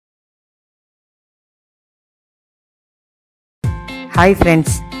hi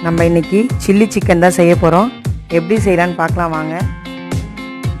friends நம்ம இன்னைக்கு chilli chicken தான் செய்ய போறோம் எப்படி செய்யலாம்னு பார்க்கலாம் வாங்க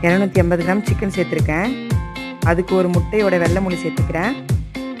 250 கிராம் சிக்கன் சேர்த்திருக்கேன் அதுக்கு ஒரு முட்டையோட வெள்ளை முளி சேர்த்துக்கிறேன்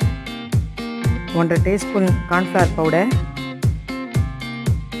 1.5 டீஸ்பூன் கார்ன்ஃப்ளவர் பவுடர்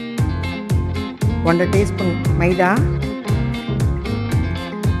 1.5 டீஸ்பூன் மைதா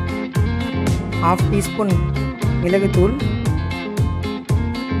 1/2 டீஸ்பூன் மிளகுத்தூள்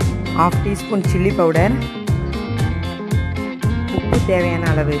 1/2 டீஸ்பூன் சில்லி பவுடர் உப்பு தேவையான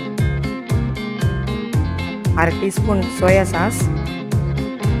அளவு 1/2 teaspoon soya sauce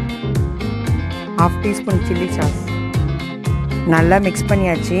 1/2 teaspoon chilli sauce நல்லா மிக்ஸ்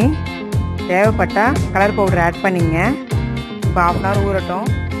பண்ணியாச்சு தேவைப்பட்டா கலர் பவுடர் ஆட் பண்ணிங்க இப்போ 1/2 hour ஊறட்டும்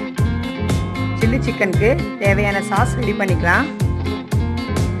சில்லி சிக்கனுக்கு தேவையான சாஸ் ரெடி பண்ணிக்கலாம்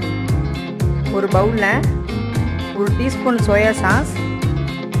ஒரு பவுலில் 1 teaspoon soya sauce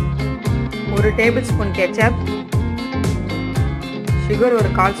 1 table spoon ketchup sugar ஒரு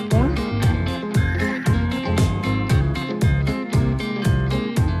 1/4 ஸ்பூன்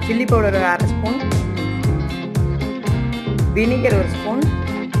சில்லி பவுடர் ஒரு 1/2 ஸ்பூன் வினிகர் ஒரு ஸ்பூன்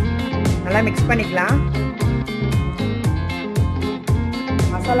நல்லா மிக்ஸ் பண்ணிக்கலாம்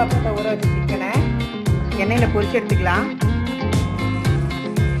மசாலா போட்ட ஊற வச்ச சிக்கனை எண்ணெயில் பொரிச்சு எடுத்துக்கலாம்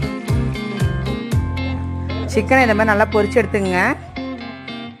சிக்கனை இந்த மாதிரி நல்லா பொரிச்சு எடுத்துங்க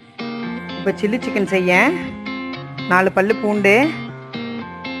இப்போ சில்லி சிக்கன் செய்ய 4 பல்லு பூண்டு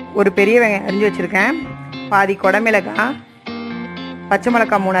ஒரு பெரிய வெங்காயம் அரிஞ்சு வச்சுருக்கேன் பாதி குடமிளகாய் பச்சை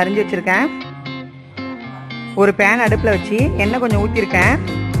மிளகாய் 3 அரிஞ்சு வச்சுருக்கேன் ஒரு பேன் அடுப்பில் வச்சு எண்ணெய் கொஞ்சம் ஊற்றிருக்கேன்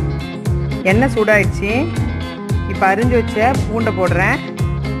எண்ணெய் சூடாயிடுச்சு இப்போ அரிஞ்சு வச்ச பூண்டை போடுறேன்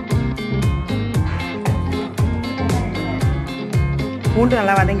பூண்டு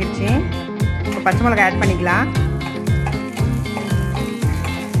நல்லா வதங்கிடுச்சு இப்போ பச்சை மிளகாய் ஆட் பண்ணிக்கலாம்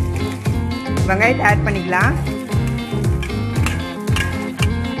வெங்காயத்தை ஆட் பண்ணிக்கலாம்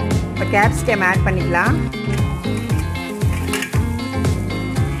இப்போ கேப்சிகம் ஆட் பண்ணிக்கலாம்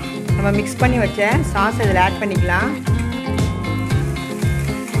நம்ம மிக்ஸ் பண்ணி வச்ச சாஸ் இதில் ஆட் பண்ணிக்கலாம்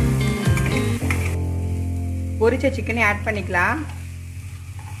பொரிச்ச சிக்கனை ஆட் பண்ணிக்கலாம்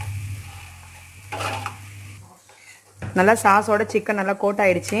நல்லா சாஸோட சிக்கன் நல்லா கோட்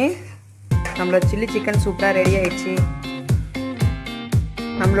ஆயிடுச்சு நம்மளோட சில்லி சிக்கன் சூப்பராக ரெடி ஆயிடுச்சு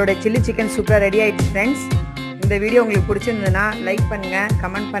நம்மளோட சில்லி சிக்கன் சூப்பராக ரெடி ஆயிடுச்சு ஃப்ரெண்ட்ஸ் இந்த வீடியோ உங்களுக்கு பிடிச்சிருந்ததுன்னா லைக் பண்ணுங்கள்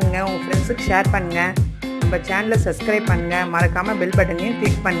கமெண்ட் பண்ணுங்கள் உங்கள் ஃப்ரெண்ட்ஸுக்கு ஷேர் பண்ணுங்கள் நம்ம சேனலை சப்ஸ்கிரைப் பண்ணுங்கள் மறக்காமல் பெல் பட்டனையும்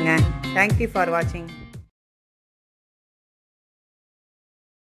கிளிக் பண்ணுங்கள் தேங்க்யூ ஃபார் வாட்சிங்